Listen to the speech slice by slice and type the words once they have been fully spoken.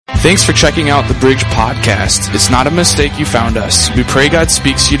Thanks for checking out the Bridge Podcast. It's not a mistake you found us. We pray God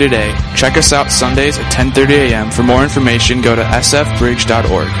speaks to you today. Check us out Sundays at 10:30 a.m. For more information, go to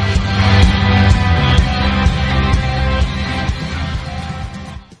sfbridge.org.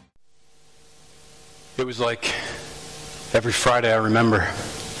 It was like every Friday I remember.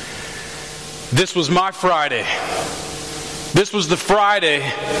 This was my Friday. This was the Friday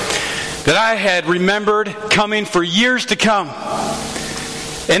that I had remembered coming for years to come.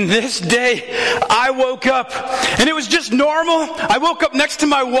 And this day, I woke up, and it was just normal. I woke up next to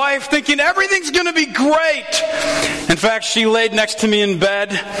my wife thinking everything's going to be great. In fact, she laid next to me in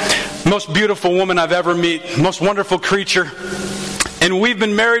bed. Most beautiful woman I've ever met. Most wonderful creature. And we've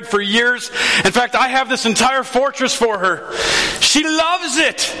been married for years. In fact, I have this entire fortress for her. She loves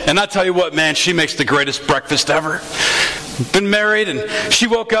it. And I tell you what, man, she makes the greatest breakfast ever. Been married, and she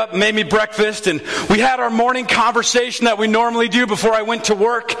woke up and made me breakfast, and we had our morning conversation that we normally do before I went to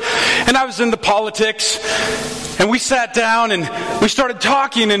work. And I was into politics, and we sat down and we started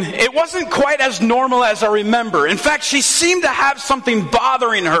talking, and it wasn't quite as normal as I remember. In fact, she seemed to have something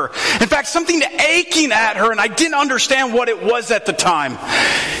bothering her. In fact, something aching at her, and I didn't understand what it was at the time.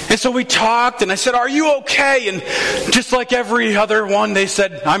 And so we talked, and I said, "Are you okay?" And just like every other one, they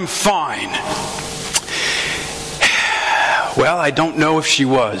said, "I'm fine." Well, I don't know if she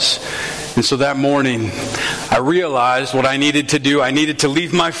was. And so that morning, I realized what I needed to do. I needed to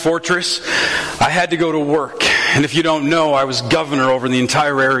leave my fortress. I had to go to work. And if you don't know, I was governor over the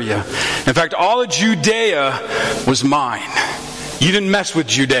entire area. In fact, all of Judea was mine. You didn't mess with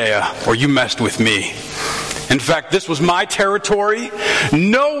Judea, or you messed with me. In fact, this was my territory.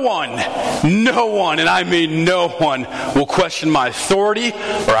 No one, and I mean no one, will question my authority,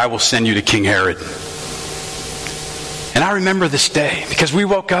 or I will send you to King Herod. And I remember this day, because we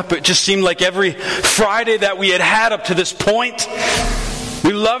woke up, it just seemed like every Friday that we had had up to this point.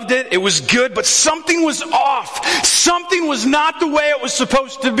 We loved it, it was good, but something was off. Something was not the way it was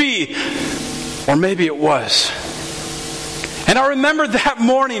supposed to be. Or maybe it was. And I remember that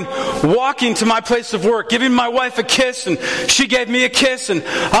morning walking to my place of work, giving my wife a kiss, and she gave me a kiss, and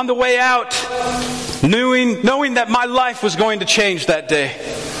on the way out, knowing that my life was going to change that day.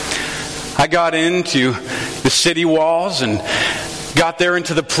 I got into the city walls and got there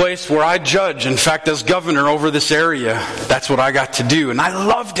into the place where I judge. In fact, as governor over this area, that's what I got to do. And I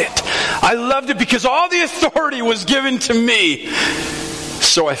loved it. I loved it because all the authority was given to me.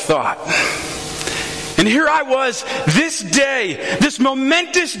 So I thought. And here I was, this day, this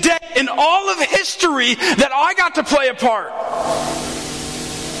momentous day in all of history that I got to play a part.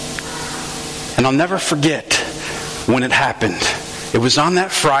 And I'll never forget when it happened. It was on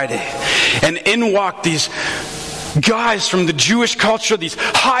that Friday, and in walked these guys from the Jewish culture, these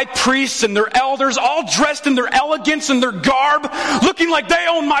high priests and their elders, all dressed in their elegance and their garb, looking like they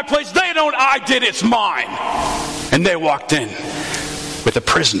own my place. They don't, I did, it's mine. And they walked in with a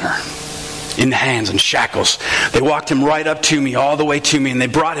prisoner in hands and shackles. They walked him right up to me, all the way to me, and they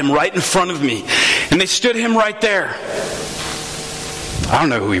brought him right in front of me, and they stood him right there. I don't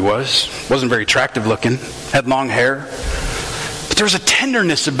know who he was. Wasn't very attractive looking. Had long hair. There was a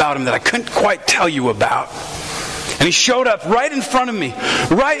tenderness about him that I couldn't quite tell you about. And he showed up right in front of me,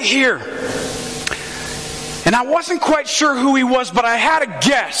 right here. And I wasn't quite sure who he was, but I had a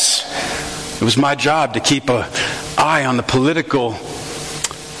guess. It was my job to keep an eye on the political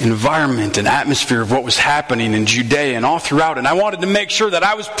environment and atmosphere of what was happening in Judea and all throughout. And I wanted to make sure that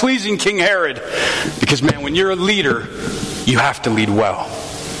I was pleasing King Herod. Because, man, when you're a leader, you have to lead well.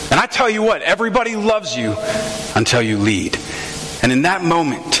 And I tell you what, everybody loves you until you lead. And in that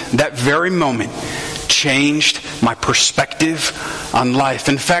moment, that very moment, changed my perspective on life.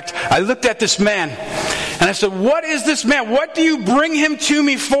 In fact, I looked at this man and I said, "What is this man? What do you bring him to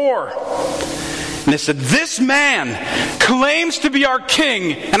me for?" And they said, "This man claims to be our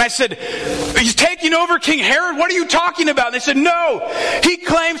king." And I said, "He's taking over King Herod? What are you talking about?" And they said, "No, he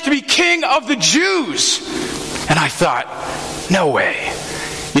claims to be king of the Jews." And I thought, no way.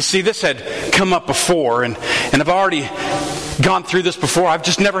 You see, this had come up before, and I've already gone through this before. I've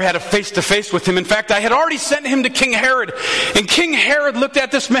just never had a face-to-face with him. In fact, I had already sent him to King Herod, and King Herod looked at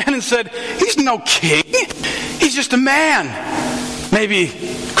this man and said, "He's no king. He's just a man. Maybe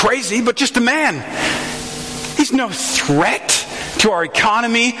crazy, but just a man. He's no threat to our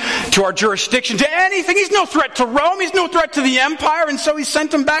economy, to our jurisdiction, to anything. He's no threat to Rome. He's no threat to the empire." And so he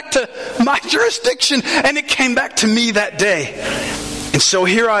sent him back to my jurisdiction, and it came back to me that day. And so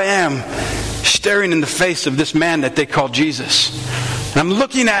here I am, staring in the face of this man that they call Jesus. And I'm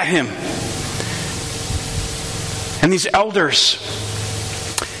looking at him. And these elders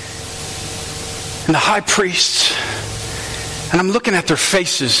and the high priests And I'm looking at their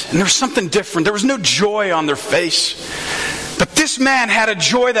faces, and there was something different. There was no joy on their face. But this man had a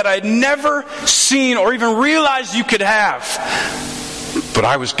joy that I had never seen or even realized you could have. But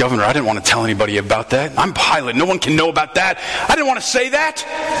I was governor. I didn't want to tell anybody about that. I'm Pilate. No one can know about that. I didn't want to say that.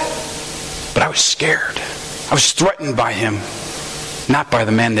 But I was scared. I was threatened by him. Not by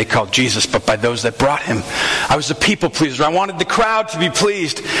the man they called Jesus, but by those that brought him. I was a people pleaser. I wanted the crowd to be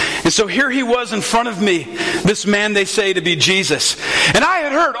pleased. And so here he was in front of me, this man they say to be Jesus. And I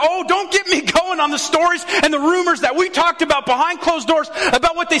had heard, don't get me going on the stories and the rumors that we talked about behind closed doors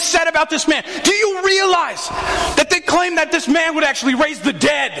about what they said about this man. Do you realize that they claimed that this man would actually raise the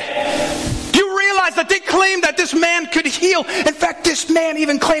dead? Do you realize that they claimed that this man could heal? In fact, this man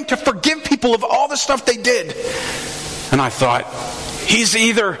even claimed to forgive people of all the stuff they did. And I thought, he's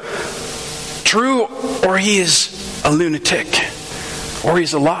either true or he is a lunatic or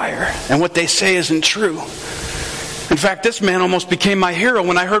he's a liar. And what they say isn't true. In fact, this man almost became my hero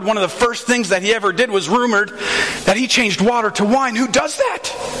when I heard one of the first things that he ever did was rumored that he changed water to wine. Who does that?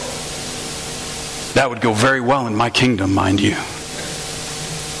 That would go very well in my kingdom, mind you.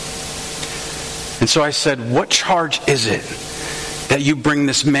 And so I said, what charge is it that you bring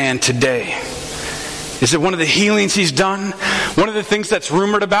this man today? Is it one of the healings he's done? One of the things that's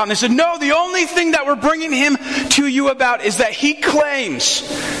rumored about? And they said, no, the only thing that we're bringing him to you about is that he claims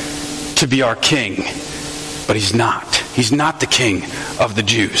to be our king. But he's not. He's not the king of the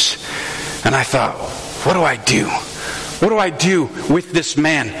Jews. And I thought, what do I do? What do I do with this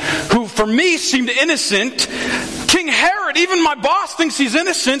man who for me seemed innocent? King Herod, even my boss, thinks he's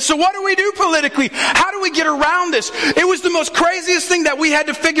innocent. So what do we do politically? How do we get around this? It was the most craziest thing that we had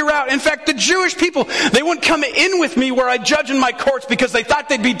to figure out. In fact, the Jewish people, they wouldn't come in with me where I judge in my courts because they thought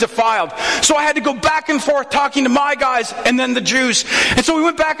they'd be defiled. So I had to go back and forth talking to my guys and then the Jews. And so we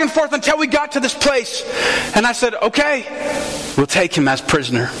went back and forth until we got to this place. And I said, okay, we'll take him as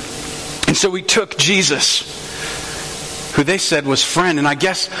prisoner. And so we took Jesus, who they said was friend, and I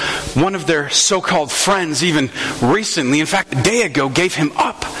guess one of their so-called friends even recently, in fact a day ago, gave him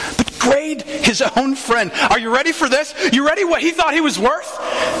up, betrayed his own friend. Are you ready for this? You ready what he thought he was worth?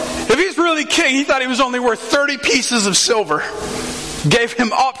 If he's really king, he thought he was only worth 30 pieces of silver. Gave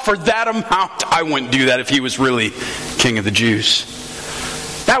him up for that amount. I wouldn't do that if he was really king of the Jews.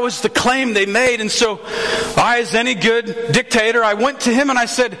 That was the claim they made. And so I, as any good dictator, I went to him and I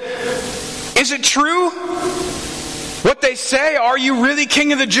said, is it true what they say? Are you really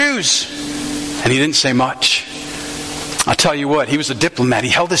king of the Jews? And he didn't say much. I'll tell you what, he was a diplomat.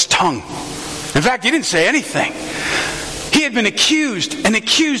 He held his tongue. In fact, he didn't say anything. He had been accused and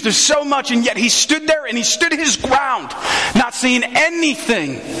accused of so much, and yet he stood there and he stood his ground, not saying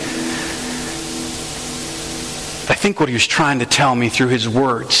anything. I think what he was trying to tell me through his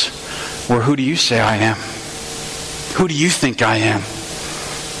words were, who do you say I am? Who do you think I am?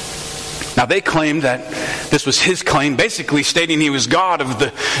 Now they claimed that this was his claim, basically stating he was God of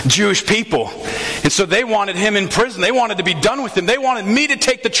the Jewish people. And so they wanted him in prison. They wanted to be done with him. They wanted me to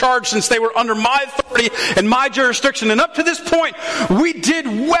take the charge since they were under my authority and my jurisdiction. And up to this point, we did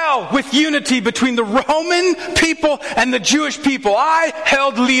well with unity between the Roman people and the Jewish people. I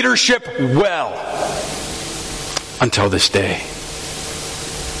held leadership well until this day.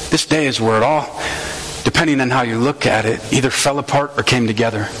 This day is where it all, depending on how you look at it, either fell apart or came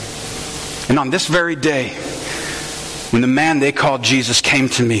together. And on this very day, when the man they called Jesus came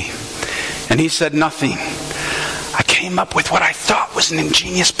to me, and he said nothing, I came up with what I thought was an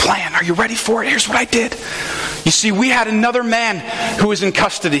ingenious plan. Are you ready for it? Here's what I did. You see, we had another man who was in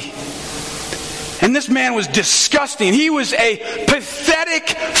custody. And this man was disgusting. He was a pathetic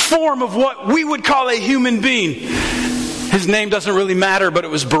form of what we would call a human being. His name doesn't really matter, but it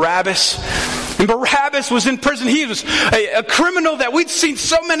was Barabbas. And Barabbas was in prison. He was a criminal that we'd seen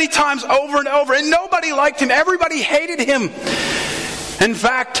so many times over and over. And nobody liked him. Everybody hated him. In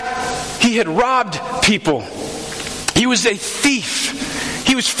fact, he had robbed people. He was a thief.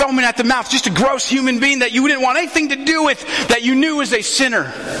 He was foaming at the mouth. Just a gross human being that you didn't want anything to do with, that you knew was a sinner.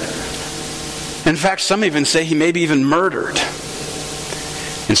 In fact, some even say he maybe even murdered.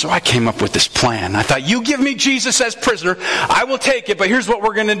 And so I came up with this plan. I thought, you give me Jesus as prisoner, I will take it, but here's what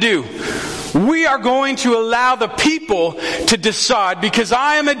we're going to do. We are going to allow the people to decide, because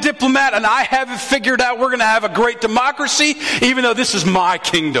I am a diplomat and I have it figured out. We're going to have a great democracy, even though this is my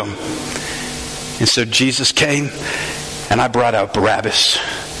kingdom. And so Jesus came, and I brought out Barabbas,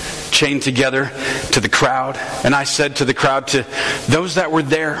 chained together to the crowd. And I said to the crowd, to those that were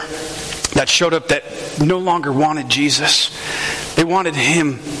there, that showed up that no longer wanted Jesus, they wanted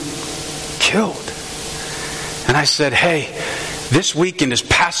him killed. And I said, hey, this weekend is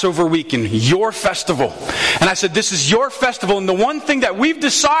Passover weekend, your festival. And I said, this is your festival, and the one thing that we've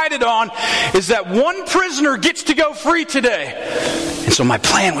decided on is that one prisoner gets to go free today. And so my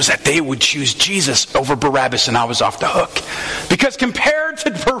plan was that they would choose Jesus over Barabbas, and I was off the hook. Because compared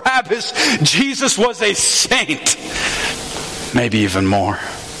to Barabbas, Jesus was a saint. Maybe even more.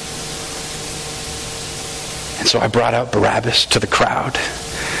 And so I brought out Barabbas to the crowd.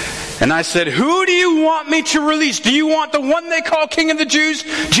 And I said, who do you want me to release? Do you want the one they call King of the Jews,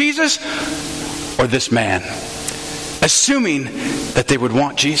 Jesus, or this man? Assuming that they would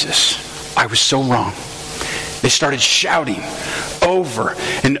want Jesus. I was so wrong. They started shouting over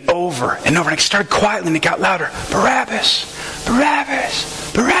and over and over. And it started quietly and it got louder. Barabbas,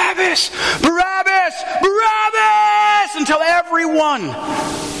 Barabbas, Barabbas, Barabbas, Barabbas! Until everyone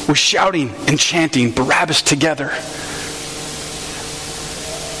was shouting and chanting Barabbas together.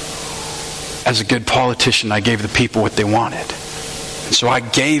 As a good politician, I gave the people what they wanted. And so I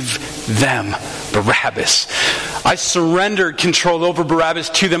gave them Barabbas. I surrendered control over Barabbas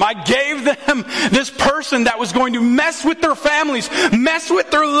to them. I gave them this person that was going to mess with their families, mess with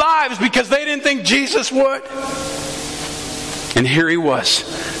their lives, because they didn't think Jesus would. And here he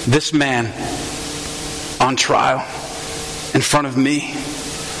was, this man on trial in front of me,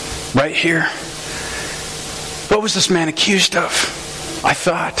 right here. What was this man accused of? I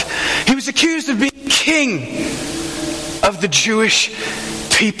thought he was accused of being king of the Jewish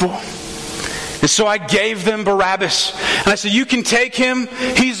people. And so I gave them Barabbas. And I said, you can take him.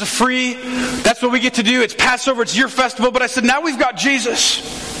 He's free. That's what we get to do. It's Passover. It's your festival. But I said, now we've got Jesus.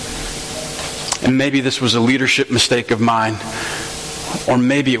 And maybe this was a leadership mistake of mine. Or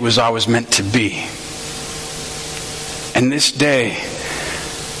maybe it was I was meant to be. And this day,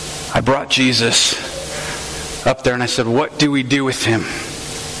 I brought Jesus up there and I said, what do we do with him?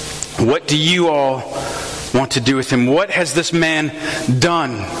 What do you all want to do with him? What has this man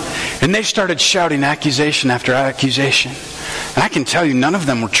done? And they started shouting accusation after accusation. And I can tell you, none of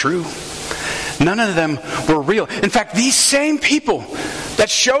them were true. None of them were real. In fact, these same people that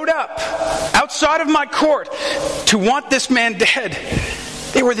showed up outside of my court to want this man dead,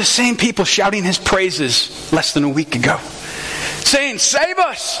 they were the same people shouting his praises less than a week ago. Saying, save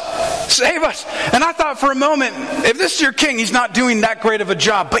us, save us. And I thought for a moment, if this is your king, he's not doing that great of a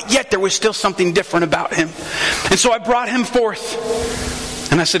job. But yet there was still something different about him. And so I brought him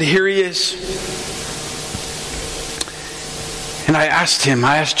forth. And I said, here he is. And I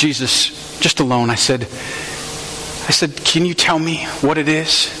asked Jesus just alone. I said, can you tell me what it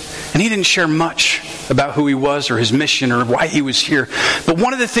is? And he didn't share much about who he was or his mission or why he was here. But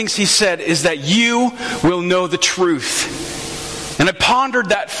one of the things he said is that you will know the truth. And I pondered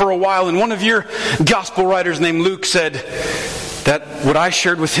that for a while, and one of your gospel writers named Luke said that what I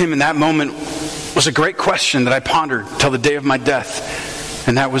shared with him in that moment was a great question that I pondered till the day of my death.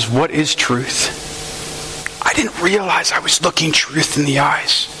 And that was, what is truth? I didn't realize I was looking truth in the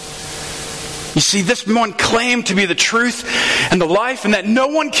eyes. You see, this one claimed to be the truth and the life, and that no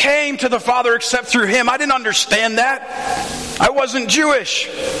one came to the Father except through him. I didn't understand that. I wasn't Jewish.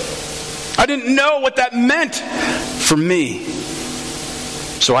 I didn't know what that meant for me.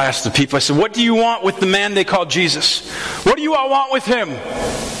 So I asked the people, I said, what do you want with the man they call Jesus? What do you all want with him?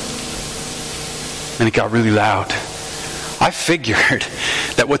 And it got really loud. I figured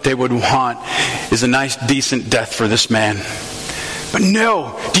that what they would want is a nice, decent death for this man. But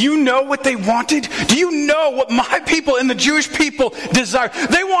no. Do you know what they wanted? Do you know what my people and the Jewish people desired?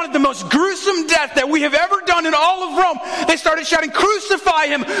 They wanted the most gruesome death that we have ever done in all of Rome. They started shouting, crucify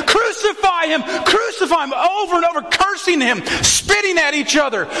him, crucify him, crucify him, over and over, cursing him, spitting at each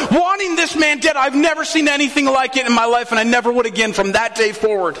other, wanting this man dead. I've never seen anything like it in my life, and I never would again from that day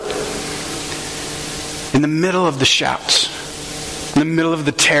forward. In the middle of the shouts, in the middle of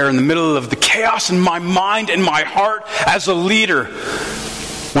the terror, in the middle of the chaos in my mind and my heart as a leader,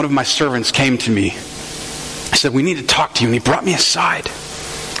 one of my servants came to me. I said, we need to talk to you. And he brought me aside.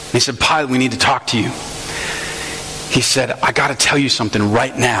 And he said, Pilate, we need to talk to you. He said, I got to tell you something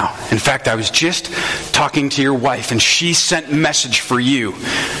right now. In fact, I was just talking to your wife and she sent a message for you.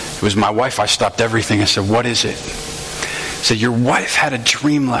 It was my wife. I stopped everything. I said, what is it? He said, your wife had a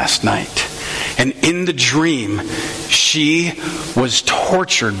dream last night. And in the dream, she was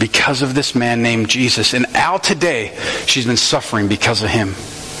tortured because of this man named Jesus. And out today, she's been suffering because of him.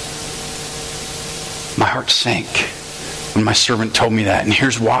 My heart sank when my servant told me that. And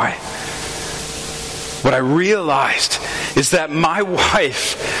here's why. What I realized is that my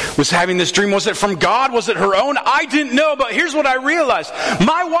wife was having this dream. Was it from God? Was it her own? I didn't know. But here's what I realized.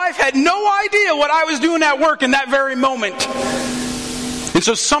 My wife had no idea what I was doing at work in that very moment. And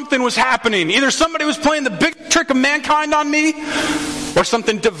so something was happening. Either somebody was playing the big trick of mankind on me, or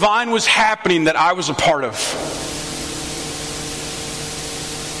something divine was happening that I was a part of.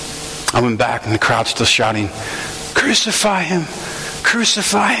 I went back and the crowd still shouting, "Crucify him!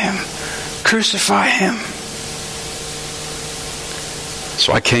 Crucify him! Crucify him!"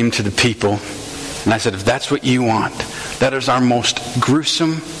 So I came to the people and I said, if that's what you want, that is our most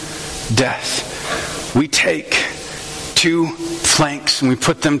gruesome death. We take 2 planks and we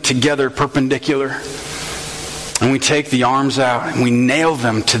put them together perpendicular. And we take the arms out and we nail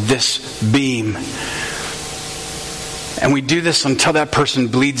them to this beam. And we do this until that person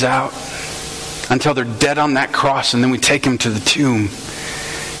bleeds out, until they're dead on that cross, and then we take them to the tomb.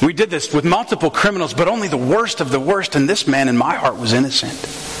 We did this with multiple criminals, but only the worst of the worst, and this man in my heart was innocent.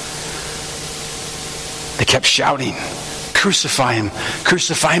 They kept shouting, "Crucify him,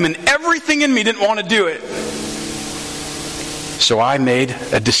 crucify him," and everything in me didn't want to do it. So I made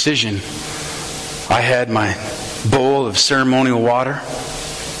a decision. I had my bowl of ceremonial water,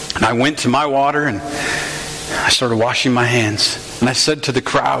 and I went to my water and I started washing my hands. And I said to the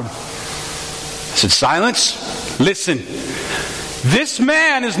crowd, I said, "Silence, listen. This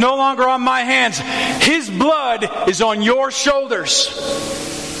man is no longer on my hands. His blood is on your shoulders."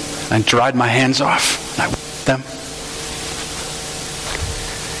 I dried my hands off and I wiped them.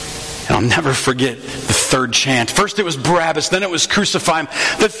 And I'll never forget the third chant. First it was Barabbas, then it was crucify him.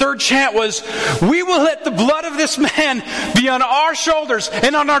 The third chant was, "We will let the blood of this man be on our shoulders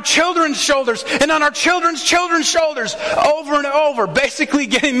and on our children's shoulders and on our children's children's shoulders," over and over, basically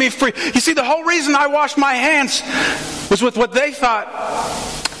getting me free. You see, the whole reason I washed my hands was with what they thought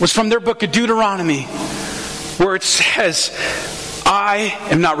was from their book of Deuteronomy, where it says, "I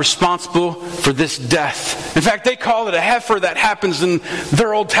am not responsible for this death." In fact, they call it a heifer. That happens in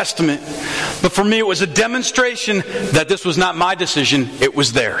their Old Testament. But for me, it was a demonstration that this was not my decision, it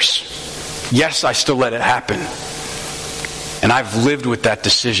was theirs. Yes, I still let it happen. And I've lived with that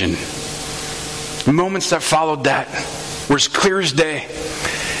decision. The moments that followed that were as clear as day.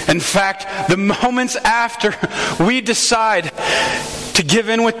 In fact, the moments after we decide to give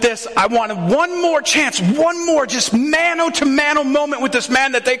in with this, I wanted one more chance, one more just mano-to-mano moment with this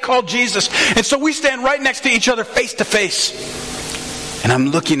man that they call Jesus. And so we stand right next to each other face to face. And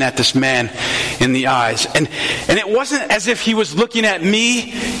I'm looking at this man in the eyes. And it wasn't as if he was looking at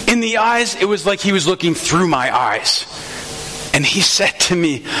me in the eyes. It was like he was looking through my eyes. And he said to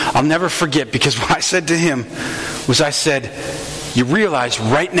me, I'll never forget, because what I said to him was, I said, "You realize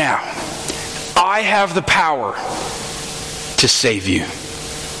right now, I have the power to save you.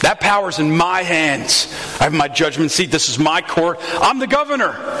 That power's in my hands. I have my judgment seat. This is my court. I'm the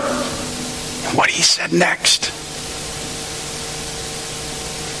governor." And what he said next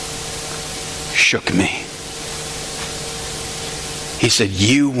shook me. He said,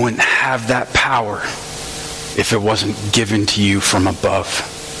 "You wouldn't have that power if it wasn't given to you from above."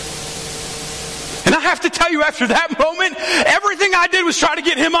 And I have to tell you, after that moment, everything I did was try to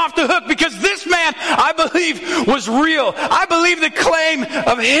get him off the hook, because this man, I believe, was real. I believe the claim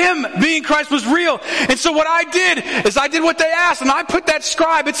of him being Christ was real. And so what I did is I did what they asked, and I put that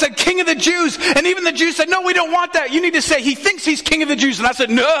scribe. It said King of the Jews. And even the Jews said, "No, we don't want that. You need to say he thinks he's King of the Jews." And I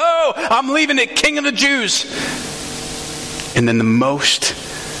said, "No, I'm leaving it King of the Jews." And then the most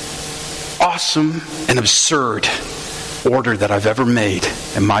awesome and absurd order that I've ever made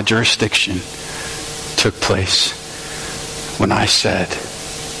in my jurisdiction took place when I said,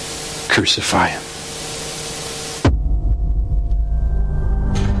 "Crucify him."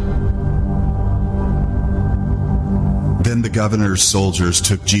 Then the governor's soldiers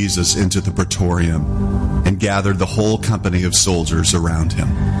took Jesus into the praetorium and gathered the whole company of soldiers around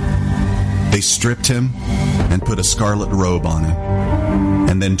him. They stripped him and put a scarlet robe on him,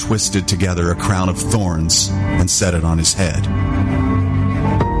 and then twisted together a crown of thorns and set it on his head.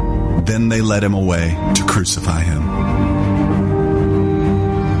 Then they led him away to crucify him.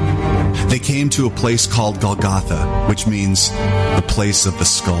 They came to a place called Golgotha, which means the place of the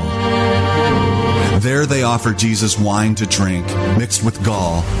skull. There they offered Jesus wine to drink, mixed with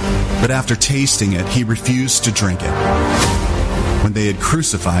gall, but after tasting it, he refused to drink it. When they had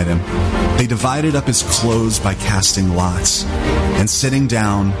crucified him, they divided up his clothes by casting lots, and sitting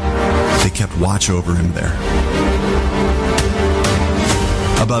down, they kept watch over him there.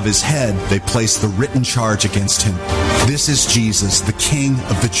 Above his head, they placed the written charge against him: "This is Jesus, the King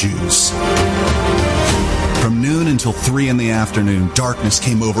of the Jews." From noon until 3 p.m, darkness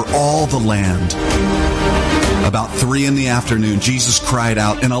came over all the land. About 3 p.m, Jesus cried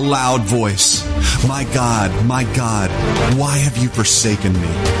out in a loud voice, my God, why have you forsaken me?"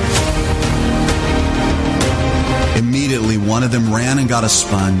 Immediately, one of them ran and got a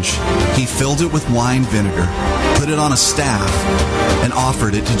sponge. He filled it with wine vinegar, put it on a staff, and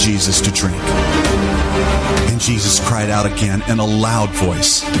offered it to Jesus to drink. And Jesus cried out again in a loud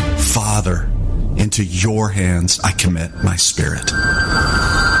voice, "Father, into your hands I commit my spirit."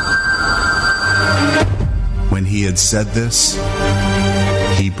 When he had said this,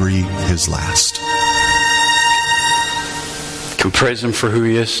 he breathed his last. Can we praise him for who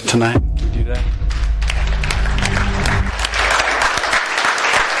he is tonight? Can we do that?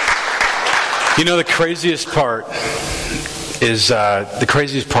 You know, the craziest part is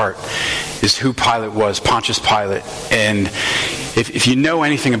who Pilate was, Pontius Pilate. And if you know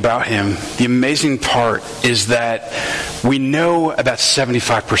anything about him, the amazing part is that we know about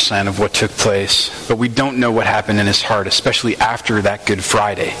 75% of what took place, but we don't know what happened in his heart, especially after that Good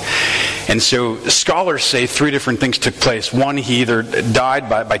Friday. And so scholars say three different things took place. One, he either died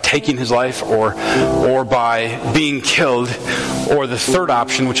by taking his life or by being killed. Or the third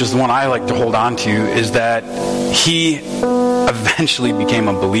option, which is the one I like to hold on to, is that he eventually became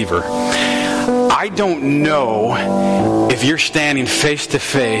a believer. I don't know if you're standing face to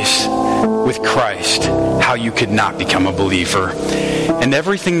face with Christ, how you could not become a believer. And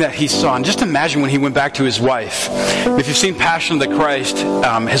everything that he saw, and just imagine when he went back to his wife. If you've seen Passion of the Christ,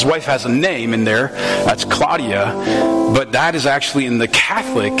 his wife has a name in there. That's Claudia. But that is actually in the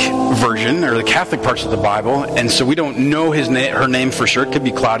Catholic version, or the Catholic parts of the Bible. And so we don't know her name for sure. It could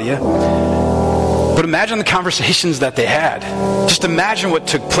be Claudia. But imagine the conversations that they had. Just imagine what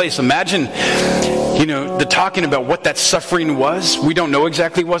took place. Imagine, the talking about what that suffering was. We don't know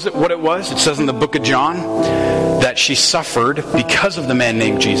exactly what it was. It says in the book of John that she suffered because of the man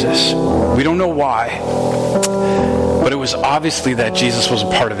named Jesus. We don't know why. But it was obviously that Jesus was a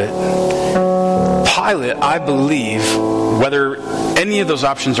part of it. Pilate, I believe, whether any of those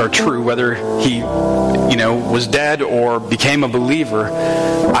options are true, whether he, was dead or became a believer,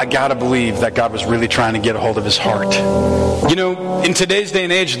 I gotta believe that God was really trying to get a hold of his heart. In today's day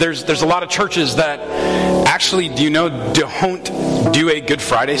and age, there's a lot of churches that actually, don't do a Good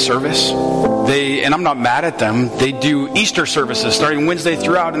Friday service. And I'm not mad at them, they do Easter services starting Wednesday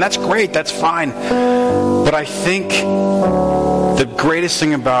throughout, and that's great, that's fine. But I think the greatest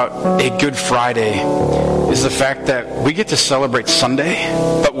thing about a Good Friday is the fact that we get to celebrate Sunday,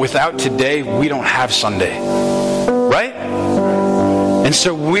 but without today, we don't have Sunday. Right? And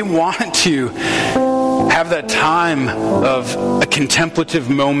so we want to have that time of a contemplative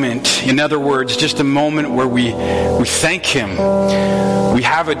moment. In other words, just a moment where we thank him. We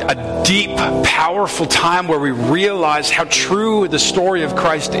have a deep, powerful time where we realize how true the story of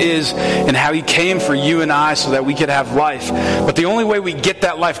Christ is and how he came for you and I so that we could have life. But the only way we get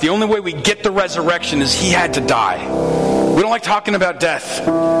that life, the only way we get the resurrection is he had to die. We don't like talking about death,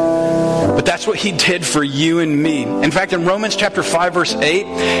 but that's what he did for you and me. In fact, in Romans chapter 5, verse 8,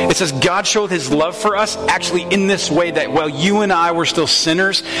 it says, God showed his love for us actually in this way, that while you and I were still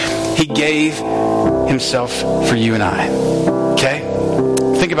sinners, he gave himself for you and I. Okay?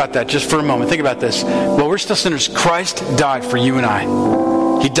 Think about that just for a moment. Think about this. While we're still sinners, Christ died for you and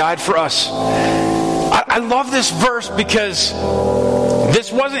I. He died for us. I love this verse because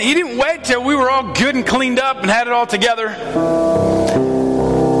he didn't wait till we were all good and cleaned up and had it all together.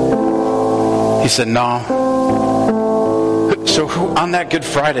 He said, no. So on that Good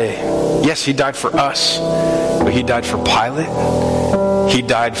Friday, yes, he died for us, but he died for Pilate. He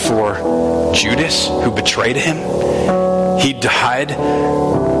died for Judas, who betrayed him. He died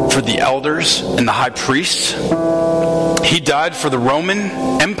for the elders and the high priests. He died for the Roman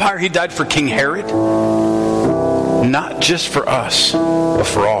Empire. He died for King Herod. Not just for us, but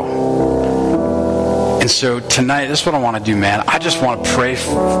for all. And so tonight, this is what I want to do, man. I just want to pray.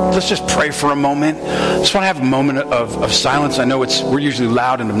 Let's just pray for a moment. I just want to have a moment of silence. I know we're usually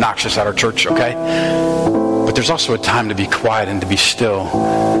loud and obnoxious at our church, okay? But there's also a time to be quiet and to be still.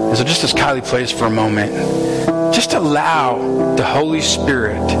 And so just as Kylie plays for a moment, just allow the Holy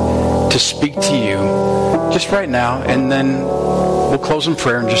Spirit to speak to you just right now, and then we'll close in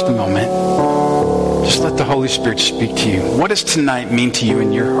prayer in just a moment. Just let the Holy Spirit speak to you. What does tonight mean to you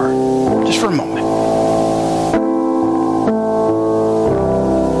in your heart? Just for a moment.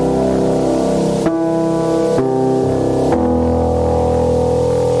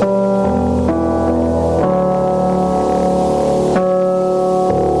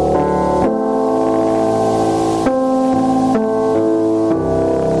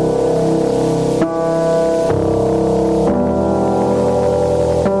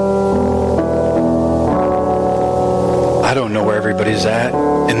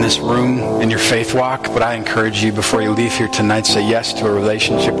 Room in your faith walk, but I encourage you before you leave here tonight, say yes to a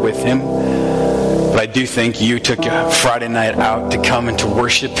relationship with him. But I do think you took a Friday night out to come and to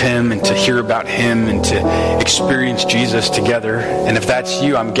worship Him and to hear about Him and to experience Jesus together. And if that's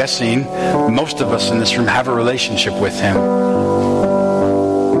you, I'm guessing most of us in this room have a relationship with Him.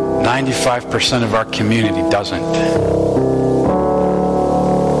 95% of our community doesn't.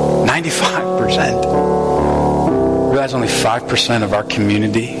 95%. Realize only 5% of our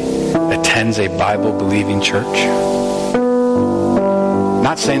community attends a Bible-believing church.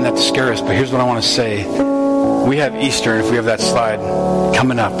 Not saying that to scare us, but here's what I want to say. We have Easter, and if we have that slide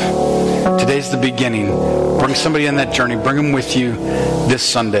coming up. Today's the beginning. Bring somebody on that journey. Bring them with you this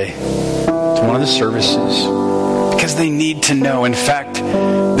Sunday to one of the services because they need to know. In fact,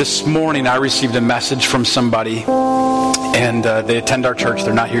 this morning I received a message from somebody, and they attend our church.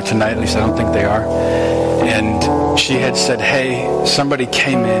 They're not here tonight, at least I don't think they are. And she had said, hey, somebody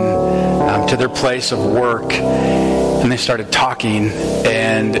came in to their place of work, and they started talking,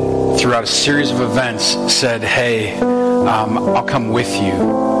 and throughout a series of events said, hey, I'll come with you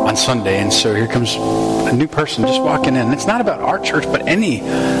on Sunday. And so here comes a new person just walking in. And it's not about our church, but any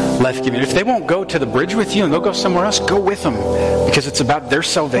life-giving. If they won't go to the bridge with you and they'll go somewhere else, go with them, because it's about their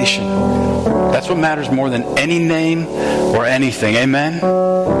salvation. That's what matters more than any name or anything. Amen?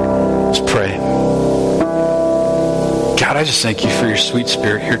 Let's pray. God, I just thank you for your sweet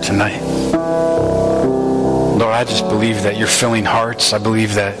Spirit here tonight. Lord, I just believe that you're filling hearts. I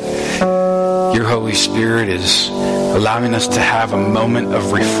believe that your Holy Spirit is allowing us to have a moment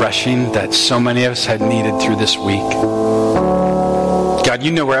of refreshing that so many of us had needed through this week. God,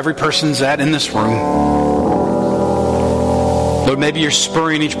 you know where every person's at in this room. Lord, maybe you're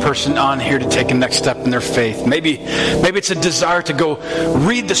spurring each person on here to take a next step in their faith. Maybe it's a desire to go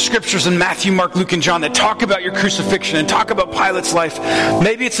read the scriptures in Matthew, Mark, Luke, and John that talk about your crucifixion and talk about Pilate's life.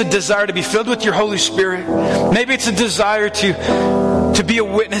 Maybe it's a desire to be filled with your Holy Spirit. Maybe it's a desire to be a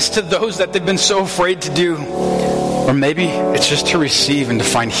witness to those that they've been so afraid to do. Or maybe it's just to receive and to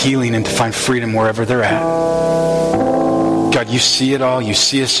find healing and to find freedom wherever they're at. God, you see it all, you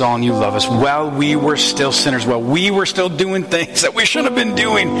see us all, and you love us. While we were still sinners, while we were still doing things that we shouldn't have been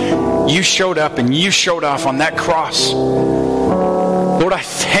doing, you showed up and you showed off on that cross. Lord, I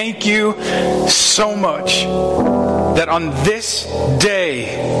thank you so much that on this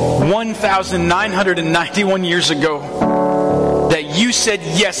day, 1,991 years ago, that you said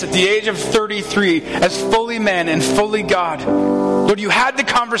yes at the age of 33 as fully man and fully God. Lord, you had the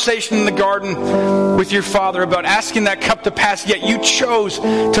conversation in the garden with your Father about asking that cup to pass, yet you chose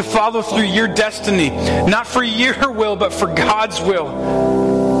to follow through your destiny, not for your will, but for God's will.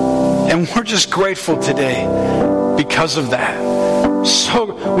 And we're just grateful today because of that.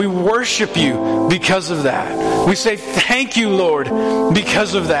 So we worship you because of that. We say thank you, Lord,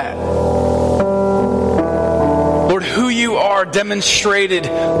 because of that. Lord, who you are demonstrated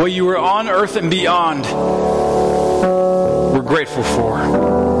while you were on earth and beyond, we're grateful for.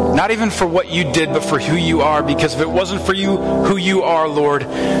 Not even for what you did, but for who you are. Because if it wasn't for you, who you are, Lord,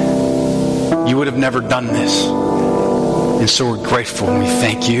 you would have never done this. And so we're grateful, and we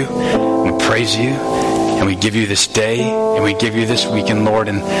thank you, and we praise you, and we give you this day, and we give you this weekend, Lord.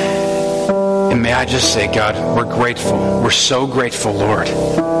 And may I just say, God, we're grateful. We're so grateful, Lord,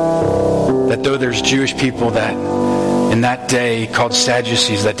 that though there's Jewish people that in that day called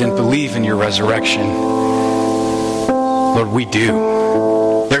Sadducees that didn't believe in your resurrection, Lord, we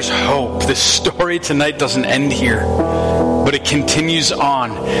do. There's hope. This story tonight doesn't end here, but it continues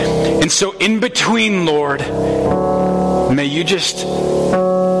on. And so in between, Lord, may you just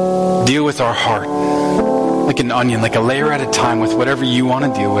deal with our heart like an onion, like a layer at a time, with whatever you want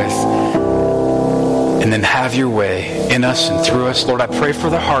to deal with. And then have your way in us and through us. Lord, I pray for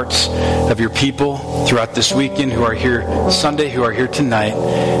the hearts of your people throughout this weekend who are here Sunday, who are here tonight,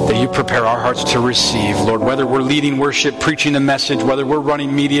 that you prepare our hearts to receive. Lord, whether we're leading worship, preaching the message, whether we're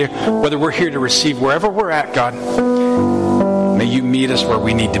running media, whether we're here to receive, wherever we're at, God, may you meet us where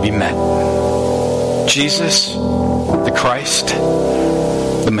we need to be met. Jesus, the Christ,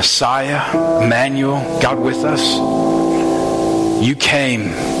 the Messiah, Emmanuel, God with us, you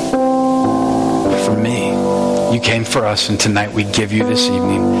came for me. You came for us, and tonight we give you this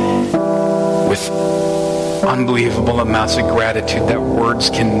evening with unbelievable amounts of gratitude that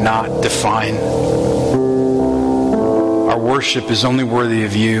words cannot define. Our worship is only worthy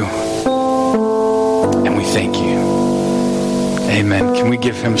of you, and we thank you. Amen. Can we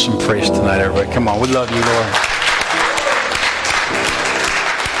give him some praise tonight, everybody? Come on, we love you, Lord.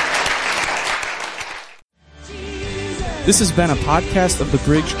 This has been a podcast of the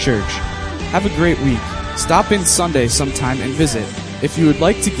Bridge Church. Have a great week. Stop in Sunday sometime and visit. If you would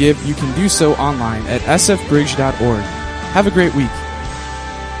like to give, you can do so online at sfbridge.org. Have a great week.